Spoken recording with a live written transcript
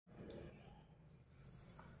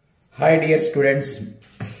Hi dear students,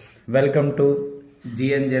 welcome to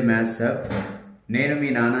GNJ Maths Hub. నేను మీ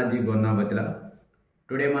NanajiGonnabathula.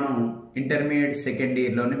 Today మనం intermediate second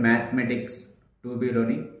ఇయర్లోని mathematics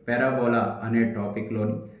 2Bలోని parabola అనే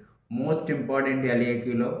టాపిక్లోని most important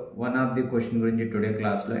LAQలో one of the question గురించి today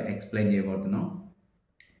క్లాస్లో explain చేయబోతున్నాం.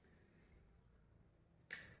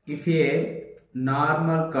 If a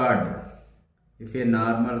normal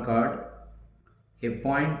chord, a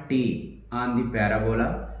point T on the parabola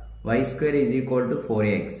y square is equal to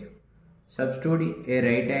 4x. Substitute a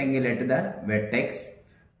right angle at the vertex,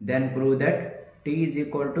 then prove that t is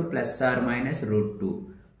equal to plus or minus root 2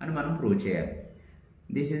 అని మనం prove చేయాలి.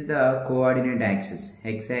 This is the coordinate axis,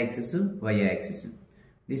 x axis, y axis.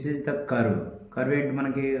 This is the curve. Curve ఏంటి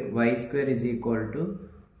మనకి y square is equal to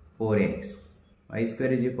 4x. y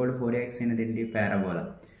square is equal to 4x అనేది ఏంటి parabola.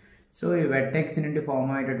 So ఈ vertex నుండి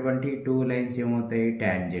form అయ్యేటటువంటి two lines ఏమవుతాయి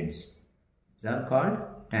tangents. Are called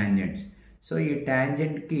tangents. So ఈ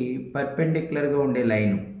టాంజెంట్కి పర్పెండిక్యులర్గా ఉండే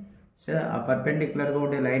లైను. సో ఆ పర్పెండిక్యులర్గా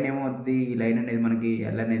ఉండే లైన్ ఏమవుతుంది, ఈ లైన్ అనేది మనకి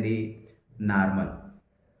ఎల్ అనేది నార్మల్,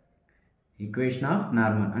 ఈక్వేషన్ ఆఫ్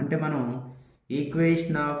నార్మల్. అంటే మనం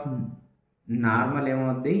ఈక్వేషన్ ఆఫ్ నార్మల్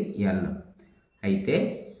ఏమవుద్ది ఎల్. అయితే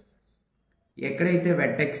ఎక్కడైతే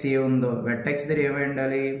వెర్టెక్స్ ఏ ఉందో వెర్టెక్స్ దగ్గర ఏమై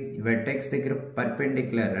ఉండాలి, వెర్టెక్స్ దగ్గర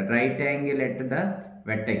perpendicular right angle at the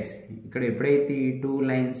vertex. ఇక్కడ ఎప్పుడైతే ఈ టూ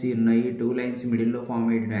లైన్స్ ఉన్నాయి, ఈ టూ లైన్స్ మిడిల్లో ఫామ్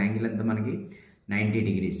అయ్యే యాంగిల్ అంతా మనకి 90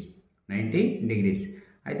 డిగ్రీస్.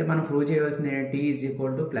 అయితే మనం ప్రూవ్ చేయవలసింది T is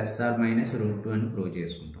equal to plus are minus root 2 అని ప్రూవ్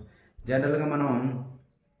చేసుకుంటాం. జనరల్గా మనం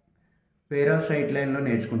పేర్ ఆఫ్ స్ట్రైట్ లైన్లో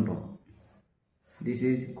నేర్చుకుంటాం. This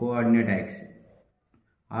is coordinate axis.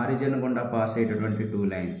 Origin గుండా పాస్ అయ్యేటటువంటి టూ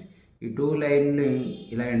లైన్స్. ఈ టూ లైన్ని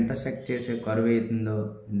ఇలా ఇంటర్సెక్ట్ చేసే కర్వ్ అవుతుందో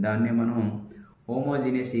దాన్నే మనం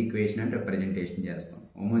హోమోజీనియస్ ఈక్వేషన్ అని రిప్రజెంటేషన్ చేస్తాం.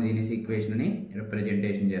 హోమోజీనియస్ ఈక్వేషన్ అని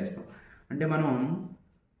రిప్రజెంటేషన్ చేస్తాం. అంటే మనం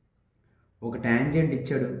ఒక టాంజెంట్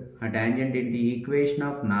ఇచ్చాడు, ఆ టాంజెంట్ ఏంటి ఈక్వేషన్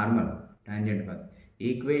ఆఫ్ నార్మల్, టాంజెంట్ కాదు,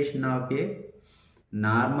 equation of A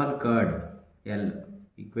normal curd L.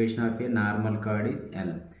 Equation of A normal curd is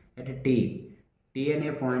L at tea అనే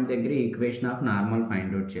పాయింట్ దగ్గర equation of normal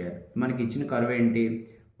find out చేయాలి. మనకి ఇచ్చిన కర్వ్ ఏంటి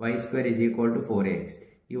y square is equal to 4x.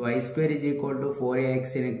 ఈ y square is equal to 4x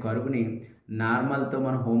అనే కర్వ్ని నార్మల్తో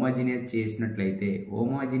మనం homogeneous చేసినట్లయితే,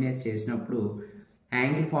 హోమోజీనియస్ చేసినప్పుడు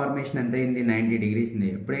యాంగిల్ ఫార్మేషన్ ఎంత అయింది 90 డిగ్రీస్ ఉంది.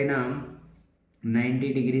 ఎప్పుడైనా 90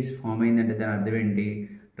 డిగ్రీస్ ఫామ్ అయిందంటే దాని అర్థం ఏంటి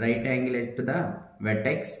right angle at the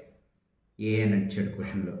vertex ఏ అని వచ్చాడు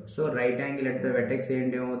క్వశ్చన్లో. So right angle at the vertex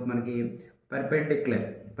ఏంటి ఏమవుతుంది మనకి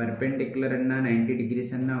పర్పెండిక్యులర్ అన్నా 90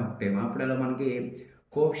 డిగ్రీస్ అన్నా ఒకటే. అప్పుడు అలా మనకి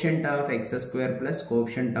coefficient of X square plus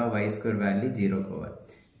coefficient of y square value 0 కావాలి.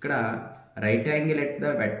 ఇక్కడ right angle at the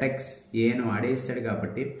vertex ఏ అని వాడేస్తాడు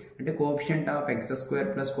కాబట్టి, అంటే coefficient of X square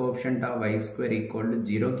plus coefficient of y square equal to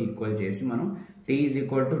 0కి ఈక్వల్ చేసి మనం T is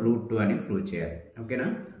equal to root 2 అని prove చేయాలి. ఓకేనా.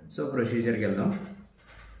 సో ప్రొసీజర్కి వెళ్దాం.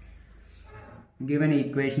 Given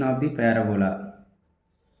equation of the parabola,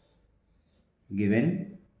 given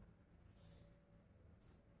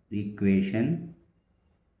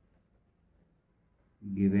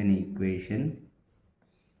equation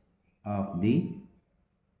of the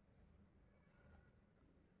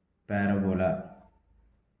parabola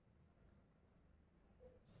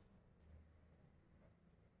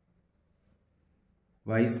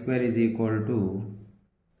y square is equal to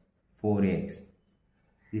 4x.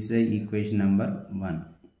 This is equation number 1.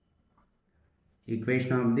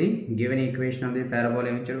 Equation of the given equation of the parabola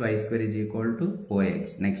y square is equal to 4x.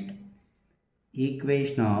 Next,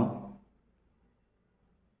 equation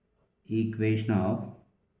of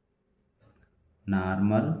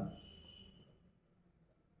normal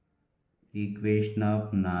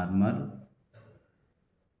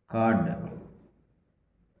chord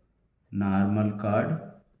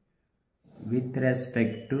with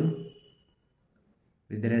respect to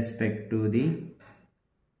the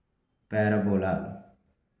parabola,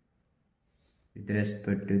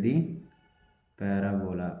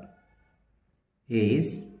 is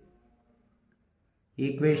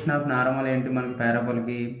equation of normal ఏంటి మనకి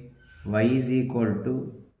పారాబోలాకి y is equal to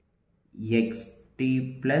y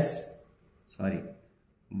plus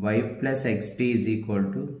xt is equal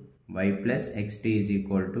to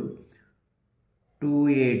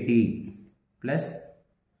 280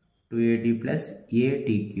 plus at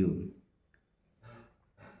cube.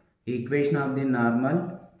 Equation of the normal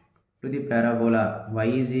to the parabola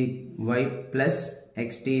y plus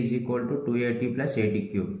xt is equal to 280 plus at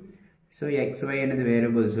cube. So xy అనేది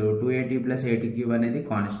variables, 280 plus 80 cube అనేది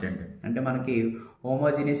constant. అంటే మనకి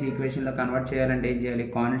homogeneous ఈక్వేషన్లో convert చేయాలంటే ఏం చేయాలి,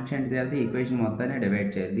 constant చేయాలి, equation మొత్తాన్ని divide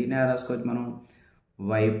చేయాలి. దీన్ని రాసుకోవచ్చు మనం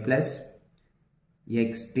y plus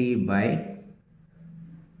xt by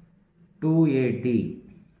 2at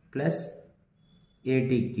plus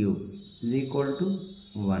 80 cube is equal to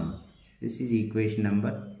 1. This is equation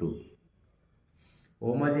number 2.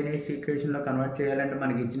 Homogeneous ఈక్వేషన్లో convert చేయాలంటే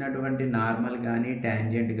మనకి ఇచ్చినటువంటి నార్మల్ కానీ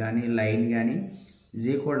టాంజెంట్ కానీ లైన్ కానీ ఈజ్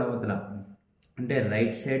ఈక్వల్ అవతల అంటే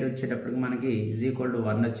రైట్ సైడ్ వచ్చేటప్పటికి మనకి ఈజ్ ఈక్వల్ టు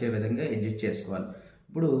 1 వచ్చే విధంగా అడ్జస్ట్ చేసుకోవాలి.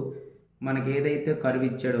 ఇప్పుడు మనకి ఏదైతే కర్వ్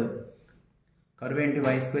ఇచ్చాడో కర్వ్ ఏంటి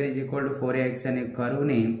y² is equal to 4ax అనే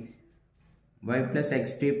కర్వ్ని y plus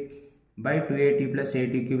xt by 2at plus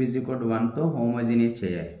 80 cube is equal to 1తో homogeneous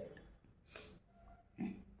చేయాలి.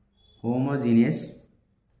 Homogeneous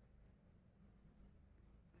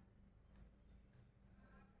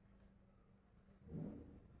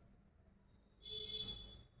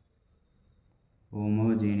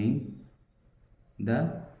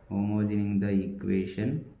homogeneing the equation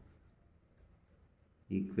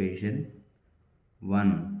 1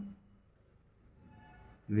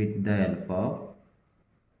 with the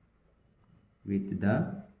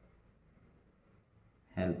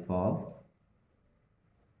help of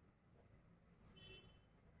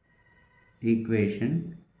equation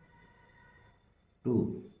 2.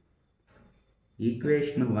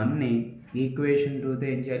 Equation 1ని ఈక్వేషన్ 2తో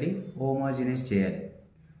ఏం చేయాలి, హోమోజీనియస్ చేయాలి.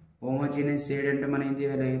 హోమోజీనియస్ చేయడంటే మనం ఏం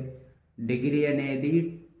చేయాలి, డిగ్రీ అనేది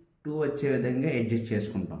 2 వచ్చే విధంగా అడ్జస్ట్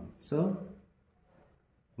చేసుకుంటాం. So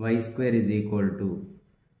y² is equal to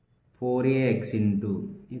 4ax into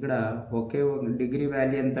ఇక్కడ ఒకే డిగ్రీ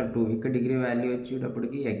వాల్యూ ఎంత 2, ఇక్కడ డిగ్రీ వాల్యూ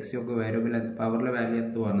వచ్చేటప్పటికి x యొక్క వేరియబుల్ ఎంత, పవర్లో వాల్యూ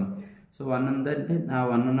ఎంత 1. సో 1 ఉందంటే ఆ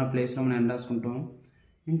 1 ఉన్న ప్లేస్లో మనం ఎంత రాసుకుంటాం,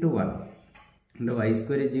 ఇంటూ 1 అంటే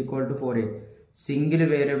y² is equal to 4a. Single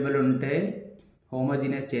variable ఉంటే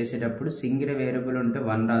హోమోజీనియస్ చేసేటప్పుడు సింగిల్ వేరియబుల్ ఉంటే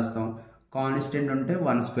 1 రాస్తాం, కాన్స్టెంట్ ఉంటే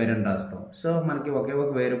 1² అని రాస్తాం. సో మనకి ఒకే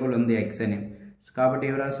ఒక వేరియబుల్ ఉంది x అని, కాబట్టి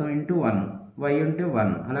ఏం రాస్తాం, ఇంటూ 1, y ఉంటే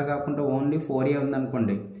 1. అలా కాకుండా ఓన్లీ 4a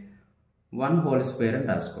ఉందనుకోండి 1² అని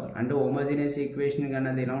రాసుకోవాలి. అంటే హోమోజీనియస్ ఈక్వేషన్ కానీ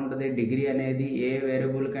అది ఎలా ఉంటుంది, డిగ్రీ అనేది ఏ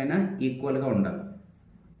వేరియబుల్కైనా ఈక్వల్గా ఉండాలి.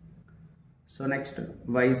 So next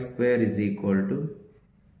y² is equal to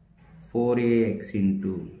 4ax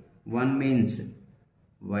into 1 means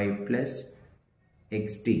y plus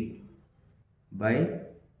xt by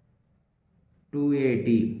 2at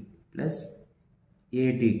plus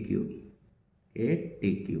 80 cube.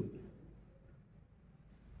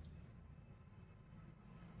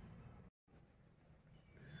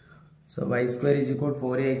 So y² is equal to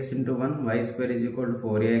 4ax into 1, y² is equal to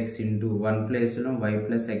 4ax into 1 place y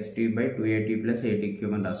plus xt by 2at plus 80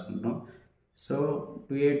 cube అని రాసుకుంటాం. So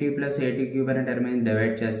 280 plus 80 cube అనే term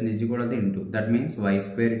divide చేస్తుంది is equal to into, that means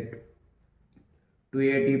y²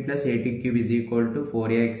 280 plus 80 cube is equal to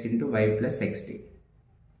 4ax into y plus xt.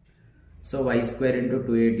 So y² into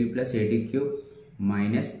 280 plus 80 cube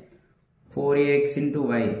minus 4ax into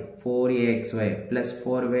y 4axy plus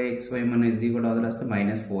 4yxy మన is equal to వస్తే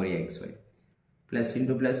minus 4axy plus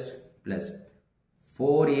into plus plus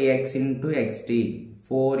 4ax into xt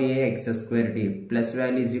 4ax² plus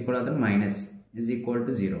value is equal to minus is equal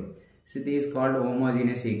to 0. So this is called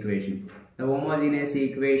homogeneous equation. The homogeneous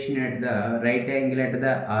equation at the right angle at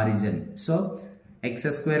the origin. So x²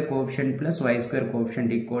 coefficient plus y² coefficient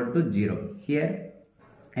equal to 0. Here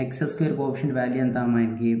x² coefficient value ఎంత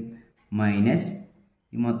మనకి minus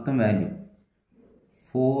ఈ మొత్తం value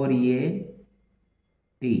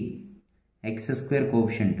 4at x²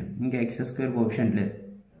 coefficient, ఇంకా x² coefficient లేదు,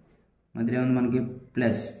 మధ్యలో ఏముంది మనకి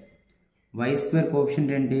plus y²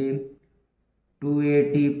 coefficient ఏంటి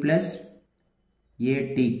 2at plus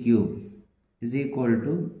 80 cube is equal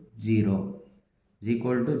to 0.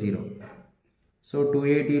 So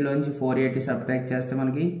 280 లోంచి 480 సబ్ట్రాక్ట్ చేస్తే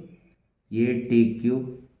మనకి 80 cube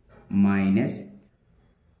minus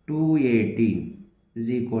 280 is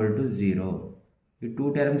equal to 0. ఈ 2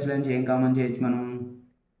 టర్మ్స్ లోంచి ఏం కామన్ చేయొచ్చు, మనం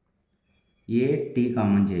at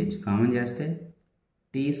కామన్ చేయొచ్చు. కామన్ చేస్తే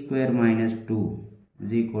t² minus 2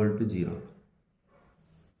 is equal to 0.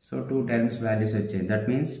 So 2 terms values వచ్చాయి. That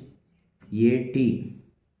means at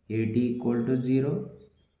equal to 0.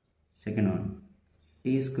 Second one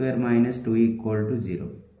t² minus 2 equal to 0.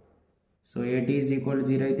 So at is equal to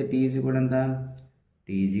 0 అయితే t is equal ఎంత,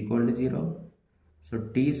 t is equal to 0. So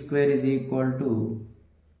t² is equal to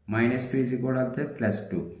minus 2 is equal to plus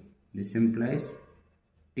 2. This implies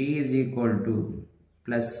t is equal to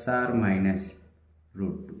plus or minus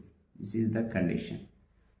root 2. This is the condition.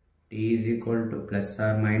 T is equal to plus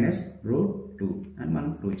or minus root 2 అని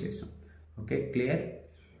మనం prove చేసాం. Okay, clear.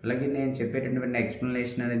 అలాగే నేను చెప్పేటటువంటి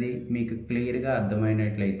explanation అనేది మీకు క్లియర్గా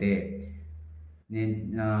అర్థమైనట్లయితే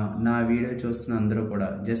నా వీడియో చూస్తున్న అందరూ కూడా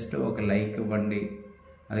జస్ట్ ఒక లైక్ ఇవ్వండి.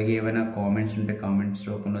 అలాగే ఏమైనా కామెంట్స్ ఉంటే కామెంట్స్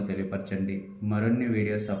రూపంలో తెలియపరచండి. మరిన్ని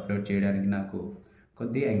వీడియోస్ అప్లోడ్ చేయడానికి నాకు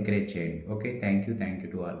కొద్దిగా ఎంకరేజ్ చేయండి. Okay, thank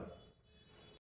you to all.